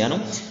ፓይሬክሲያ ነው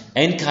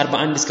and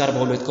ከ41 እስከ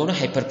 42 ከሆነ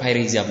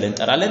ሃይፐርፓይሬክሲያ ብለን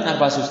እንጠራለን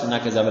 43 እና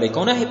ከዛ በላይ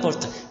ከሆነ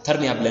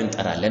ሃይፖተርሚያ ብለን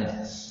እንጠራለን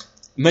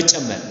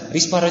መጨመር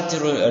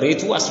ሪስፓራቶሪ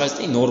ሬቱ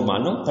 19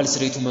 ኖርማል ነው ፐልስ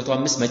ሬቱ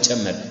 105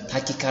 መጨመር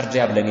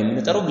ታኪካርዲያ ብለን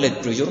የምንጠራው ብለድ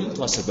ፕሬሸሩ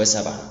 110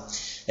 በ70 ነው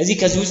እዚህ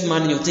ከዚህ ውስጥ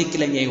ማንኛው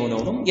ትክክለኛ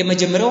የሆነው ነው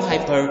የመጀመሪያው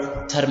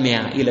ሃይፐርተርሚያ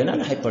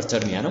ይለናል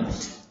ሃይፐርተርሚያ ነው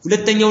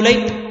ሁለተኛው ላይ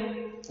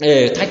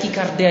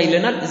ታኪካርዲያ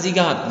ይለናል እዚህ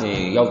ጋር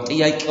ያው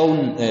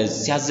ጥያቄውን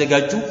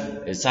ሲያዘጋጁ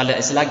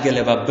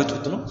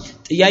ስላገለባበጡት ነው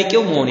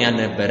ጥያቄው መሆን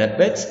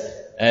ያነበረበት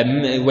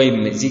ወይም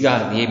እዚህ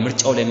ጋር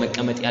የምርጫው ላይ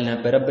መቀመጥ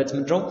ያልነበረበት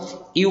ምንድነው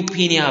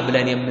ኢዩፒኒያ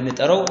ብለን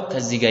የምንጠራው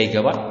ከዚህ ጋር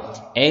ይገባል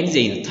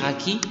ኤንዜን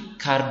ታኪ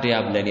ካርዲያ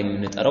ብለን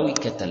የምንጠራው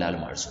ይከተላል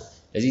ማለት ነው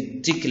ስለዚህ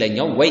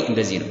ትክክለኛው ወይ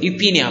እንደዚህ ነው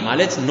ኢዩፒኒያ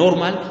ማለት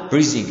ኖርማል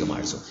ብሪዚንግ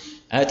ማለት ነው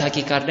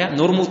ታኪካርዲያ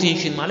ኖርማል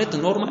ቴንሽን ማለት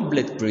ኖርማል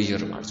ብለድ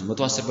ፕሬሸር ማለት ነው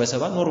 110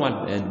 በ70 ኖርማል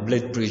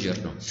ብለድ ፕሬሸር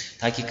ነው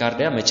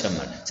ታኪካርዲያ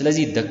መጨመር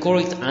ስለዚህ the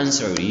correct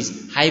answer is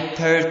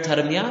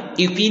hyperthermia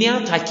eupenia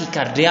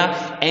tachycardia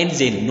and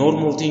then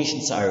normal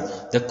tensions are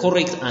the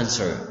correct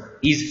answer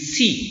is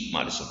C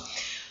ማለት ነው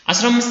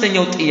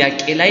 15ኛው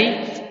ጥያቄ ላይ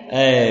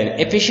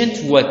a patient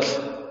walk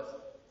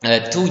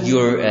to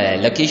your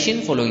location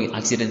following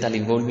accidental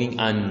involving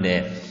an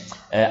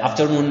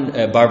afternoon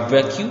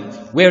barbecue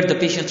where the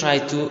patient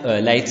tried to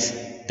light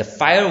the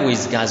fire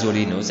with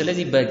gasoline ነው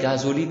ስለዚህ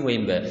በጋዞሊን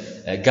ወይም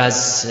በጋዝ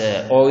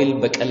ኦይል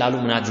በቀላሉ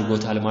ምን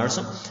አድርጎታል ማለት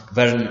ነው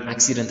burn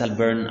accidental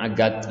burn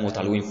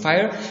አጋጥሞታል ወይም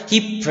fire he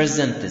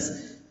presents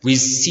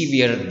with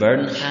severe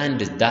burn hand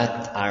that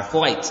are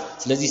white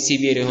ስለዚህ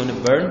severe የሆነ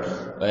burn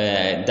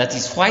that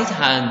is white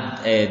hand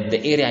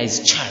the area is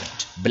charred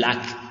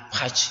black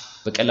patch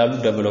በቀላሉ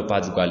develop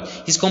አድርጓል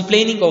he's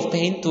complaining of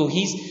pain to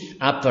his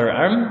upper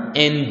arm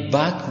and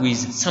back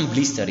with some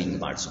blistering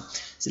ማለት ነው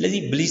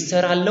ስለዚህ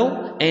blister አለው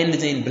and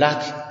then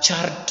black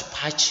charred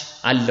patch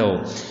አለው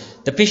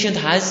the patient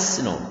has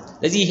no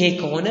ስለዚህ ይሄ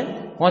ከሆነ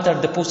what are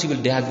the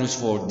possible diagnosis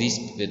for these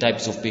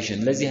types of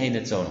patient ለዚህ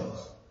አይነት ሰው ነው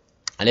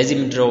ስለዚህ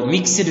ምንድነው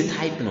mixed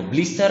type ነው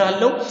blister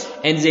አለው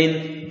and then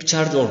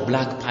charred or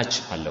black patch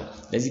አለው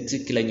ስለዚህ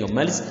ትክክለኛው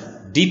መልስ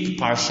deep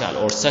partial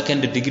or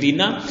second degree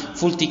እና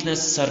full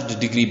thickness third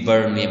degree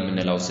burn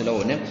የምንለው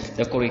ስለሆነ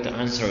the correct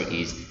answer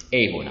is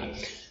A ይሆናል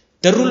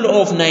the rule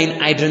of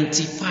 9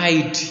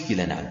 identified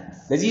ይለናል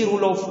ለዚህ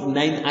rule of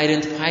 9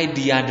 identified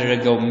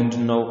ያደረገው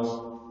ምንድነው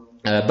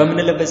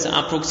በመነለበስ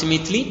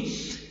approximately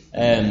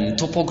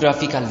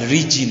topographical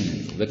region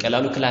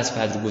በቀላሉ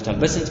ክላሲፋይ አድርጎታል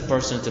በስንት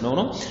ፐርሰንት ነው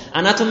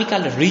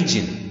anatomical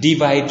region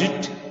divided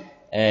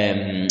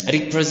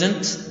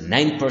represent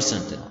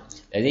 9% ነው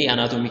ለዚህ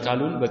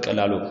አናቶሚካሉን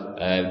በቀላሉ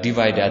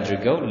ዲቫይድ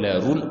አድርገው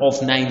ለሩል ኦፍ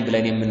 9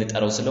 ብለን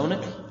የምንጠራው ስለሆነ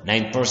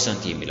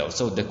 9% የሚለው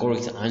so the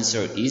correct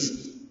answer is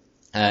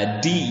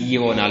D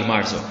ይሆናል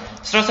ማለት ነው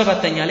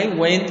 17ኛ ላይ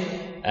when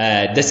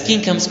the skin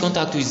comes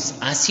contact with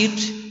acid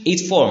it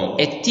form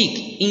a thick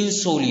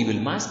insoluble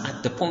mass at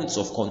the points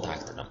of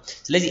contact ነው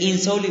ስለዚህ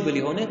insoluble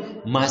የሆነ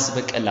ማስ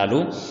በቀላሉ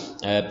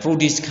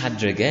ፕሮዲዩስ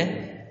ካደረገ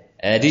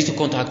due to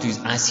contact with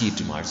acid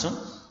ማለት ነው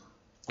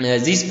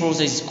this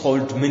process is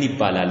called ምን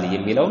ይባላል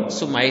የሚለው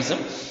ሱማይዝም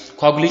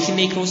coagulation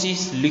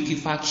necrosis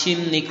liquefaction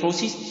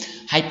necrosis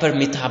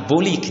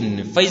hypermetabolic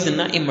phase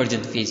እና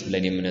emergent phase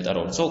ብለን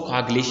የምንጠራው so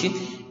coagulation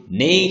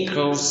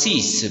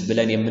necrosis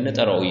ብለን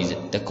የምንጠራው is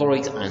the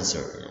correct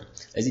answer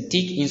ስለዚህ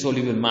thick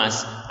insoluble mass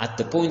at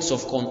the points of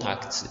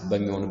contact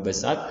በሚሆንበት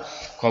ሰዓት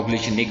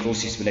coagulation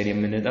necrosis ብለን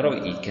የምንጠራው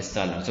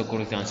ይከስታል so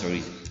correct answer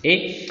is A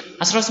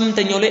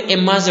 18ኛው ላይ a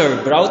mother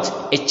brought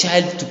a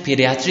child to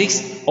pediatrics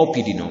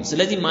OPD ነው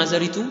ስለዚህ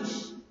ማዘሪቱ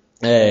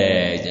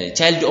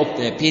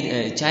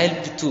child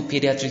to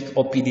pediatric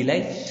OPD ላይ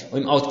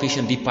ወይም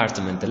outpatient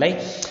department ላይ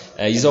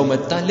ይዘው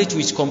መጣለች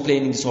with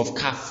complainings of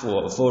cough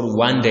for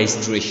one day's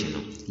duration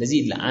ነው ስለዚህ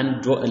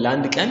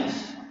ለአንድ ቀን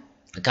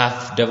cough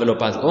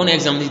develops on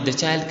example the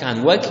child can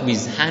work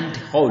with hand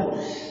hold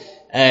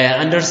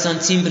understand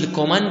simple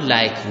command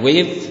like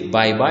wave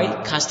bye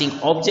casting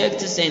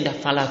objects and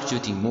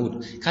fluctuating mode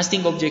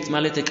casting object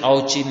ማለት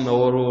እቃዎችን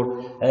መወርወር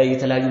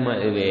የተለያዩ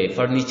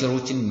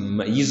ፈርኒቸሮችን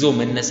ይዞ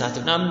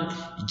መነሳትና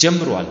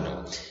ጀምሯል ነው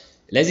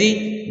ለዚህ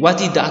what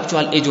is the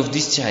actual age of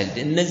this child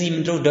እነዚህ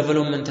ምንድነው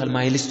developmental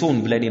milestone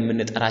ብለን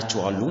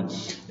የምንጠራቸው አሉ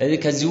ለዚህ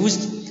ከዚህ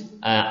ውስጥ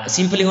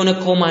ሲምፕል የሆነ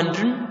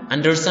ኮማንድን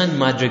አንደርስታንድ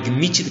ማድረግ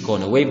የሚችል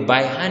ከሆነ ወይ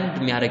ባይ ሃንድ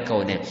የሚያደርግ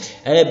ከሆነ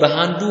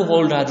በሃንዱ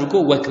ሆልድ አድርጎ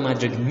ወክ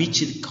ማድረግ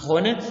የሚችል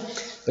ከሆነ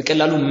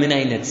በቀላሉ ምን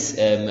አይነት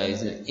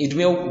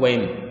እድሜው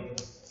ወይም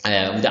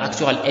the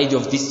actual age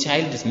of this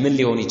child ምን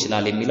ሊሆን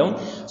ይችላል የሚለውን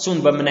ሱን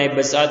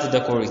በመናይበት ሰዓት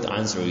the correct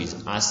answer is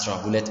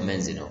 12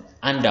 መንዝ ነው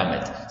አንድ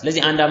አመት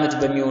ስለዚህ አንድ አመት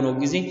በሚሆነው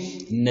ጊዜ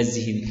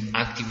እነዚህን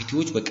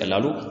አክቲቪቲዎች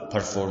በቀላሉ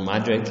ፐርፎርም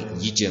ማድረግ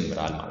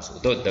ይጀምራል ማለት ነው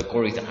the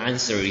correct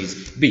answer is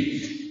B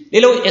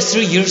ሌላው a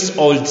 3 years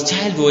old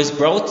child was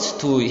brought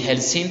to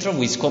health center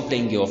with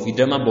complaining of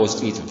edema both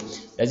feet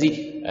ስለዚህ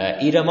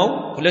ኢደማው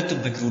ሁለቱ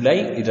እግሩ ላይ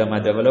ኢደማ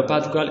ዴቨሎፕ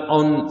አድርጓል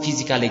on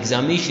physical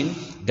examination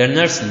the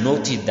nurse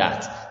noted that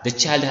the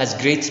child has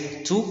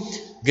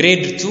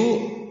grade 2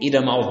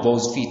 edema of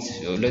both feet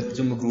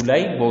ሁለቱም እግሩ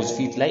ላይ both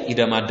feet ላይ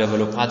ኢደማ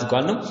ዴቨሎፕ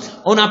አድርጓል ነው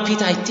on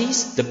appetite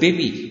test the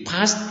baby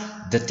passed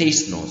the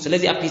test ነው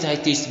ስለዚህ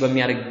appetite test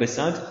በሚያደርግበት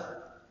ሰዓት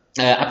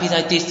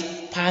appetite test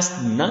passed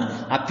እና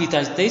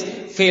appetite test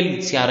failed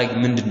ሲያደርግ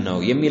ምንድነው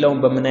የሚለውን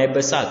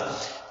በመናይበት ሰዓት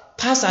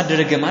ፓስ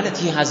አደረገ ማለት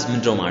he has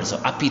ምንድነው ማለት ነው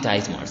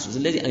appetite ማለት ነው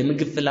ስለዚህ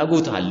ምግብ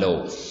ፍላጎት አለው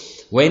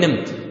ወይንም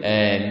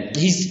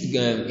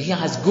he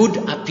has good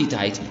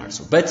appetite ማለት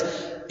ነው but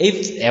if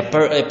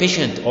a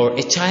patient or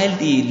a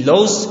child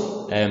lose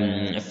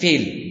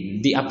fail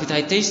the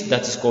appetite test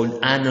that is called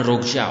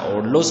anorexia or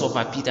loss of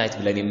appetite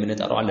ብለን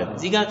የምንጠራው አለ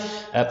እዚህ ጋር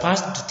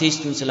past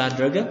ቴስቱን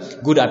ስላደረገ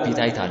good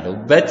appetite አለው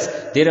but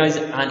there is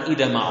an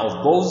edema of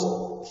both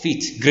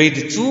feet grade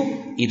 2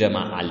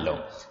 edema አለው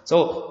so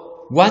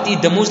what is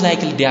the most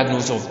likely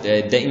diagnosis of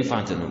the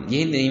infant ነው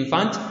ይሄን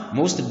infant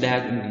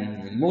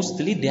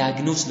mostly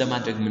diagnose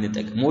ለማድረግ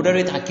የምንጠቀም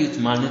moderate acute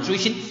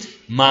malnutrition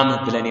ማም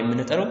ብለን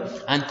የምንጠራው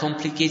and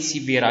complicate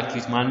severe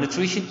acute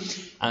malnutrition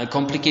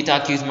complicate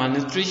acute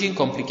malnutrition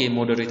complicate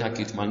moderate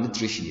acute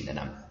malnutrition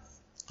ይለናል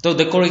so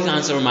the correct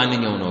answer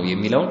ማንኛው ነው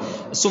የሚለው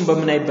እሱም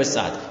በመናይበት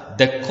ሰዓት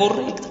the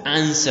correct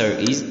answer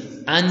is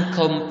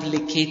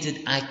uncomplicated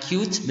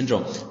acute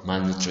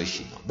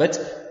malnutrition but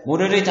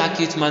moderate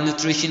acute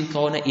malnutrition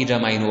ከሆነ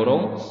ኢደም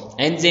አይኖረውም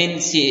and then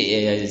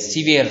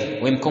severe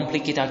ወይም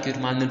complicated acute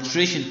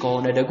malnutrition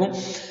ከሆነ ደግሞ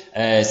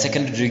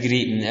second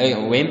degree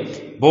ወይም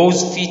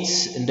both feet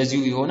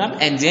እንደዚሁ ይሆናል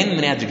and then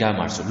ምን ያድርጋል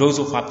ማለት ነው loss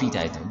of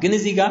appetite ግን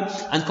እዚህ ጋር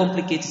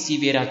uncomplicated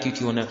severe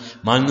acute የሆነ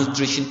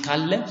malnutrition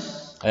ካለ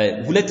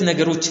ሁለት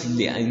ነገሮች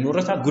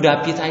ይኖራታል good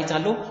appetite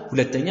አለው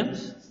ሁለተኛ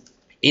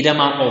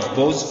edema of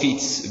both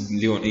feet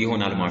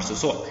ይሆናል ማለት ነው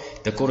so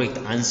the correct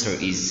answer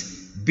is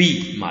B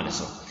ማለት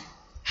ነው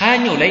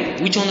ሃያኛው ላይ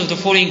which one of the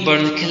following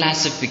burn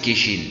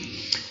classification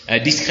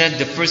describe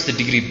the first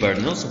degree burn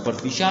no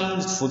superficial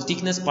full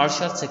thickness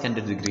partial second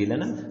degree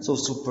lana so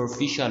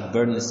superficial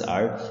burns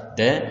are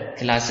the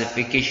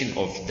classification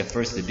of the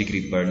first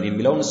degree burn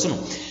የሚለው እሱ ነው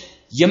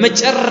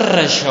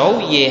የመጨረሻው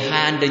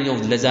የ21ኛው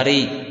ለዛሬ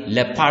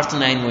ለፓርት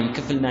 9 ወይም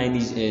ክፍል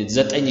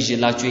 9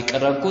 ይዤላችሁ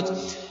የቀረብኩት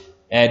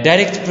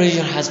direct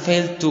pressure has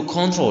failed to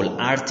control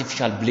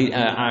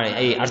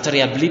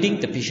arterial bleeding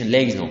the patient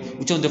legs no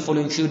which of the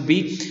following should be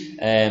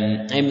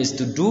aims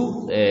to do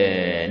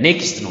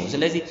next ነው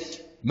ስለዚህ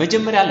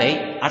መጀመሪያ ላይ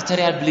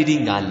arterial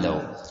bleeding አለው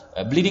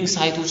bleeding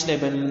ሳይቶች ላይ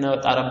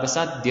በመጣራበት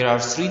ሰዓት there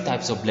are three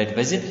types of blood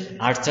vessels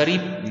artery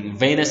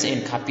venous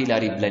and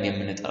capillary ብለን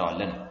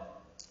የምንጠራዋለን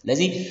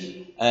ስለዚህ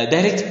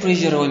direct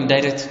pressure ወይም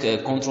direct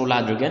control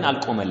አድርገን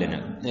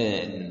አልቆመልንም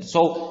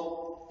so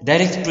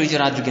direct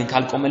pressure አድርገን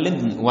ካልቆመልን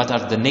what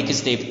are the next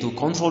step to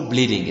control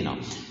bleeding ነው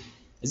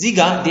እዚህ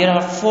ጋር there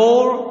are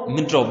four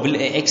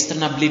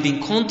external bleeding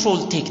control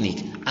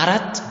technique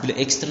አራት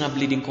external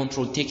bleeding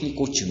control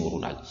ቴክኒኮች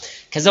ይኖሩናል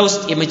ከዛ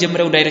ውስጥ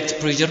የመጀመሪያው direct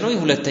pressure ነው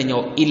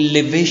የሁለተኛው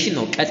elevation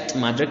ነው ቀጥ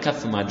ማድረግ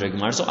ከፍ ማድረግ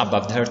ማለት ነው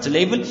above the heart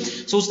level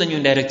ሶስተኛው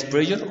indirect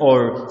pressure or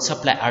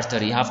supply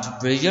artery you have to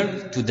pressure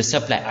to the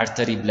supply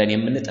artery ብለን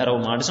የምንጠራው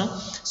ማለት ነው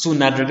እሱ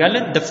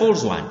እናደርጋለን the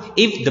fourth one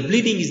if the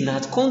bleeding is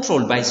not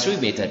controlled by three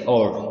method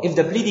or if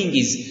the bleeding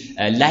is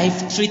life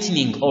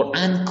threatening or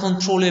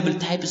uncontrollable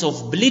types of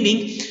bleeding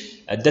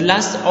the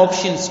last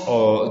options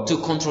to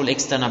control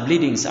external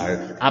bleedings are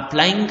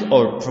applying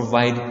or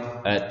provide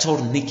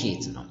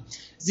tourniquet ነው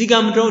እዚህ ጋር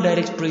ምንድነው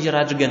direct pressure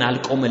አድርገን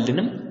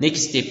አልቆመልንም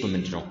next step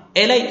ምንድነው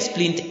ኤ ላይ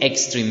splint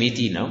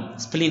extremity ነው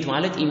splint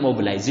ማለት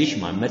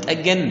immobilization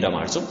መጠገን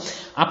እንደማለት ነው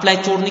apply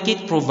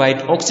tourniquet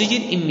provide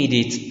oxygen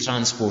immediate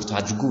transport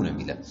አድርጉ ነው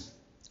የሚለው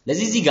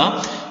ለዚህ እዚህ ጋር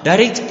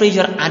direct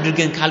pressure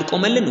አድርገን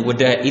ካልቆመልን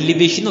ወደ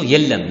elevation ነው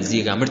የለም እዚህ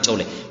ጋር ምርጫው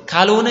ላይ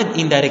ካልሆነ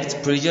indirect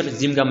pressure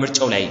እዚህም ጋር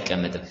ምርጫው ላይ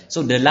አይቀመጥም so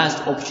the last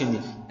option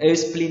is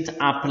splint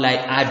apply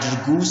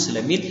አድርጉ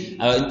ስለሚል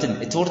እንትን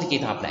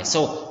tourniquet apply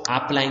so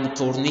applying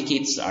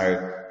tourniquets are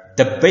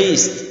the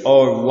best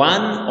or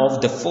one of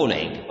the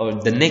following or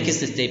the next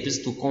step is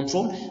to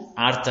control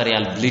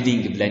arterial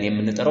bleeding ብለን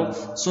የምንጠራው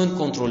እሱን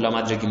ኮንትሮል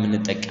ለማድረግ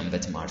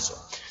የምንጠቀምበት ማለት ነው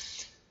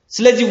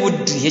ስለዚህ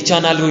ውድ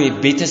የቻናሉ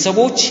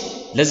ቤተሰቦች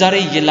ለዛሬ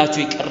ይላችሁ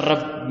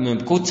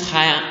የቀረብኩት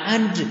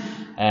 21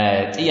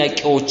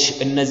 ጥያቄዎች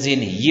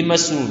እነዚህን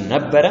ይመስሉ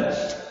ነበር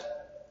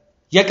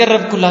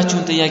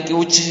ያቀረብኩላችሁን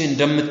ጥያቄዎች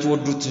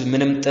እንደምትወዱት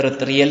ምንም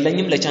ጥርጥር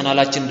የለኝም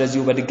ለቻናላችን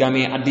እንደዚሁ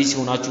በድጋሚ አዲስ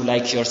ሆናችሁ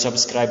ላይክ ሼር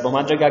ሰብስክራይብ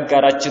በማድረግ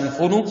አጋራችን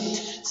ሆኑ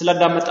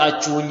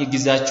ስለዳመጣችሁኝ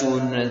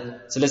ጊዜያችሁን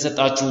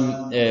ስለሰጣችሁኝ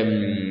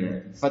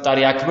ፈጣሪ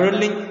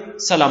ያክብርልኝ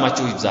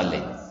ሰላማችሁ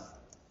ይብዛልኝ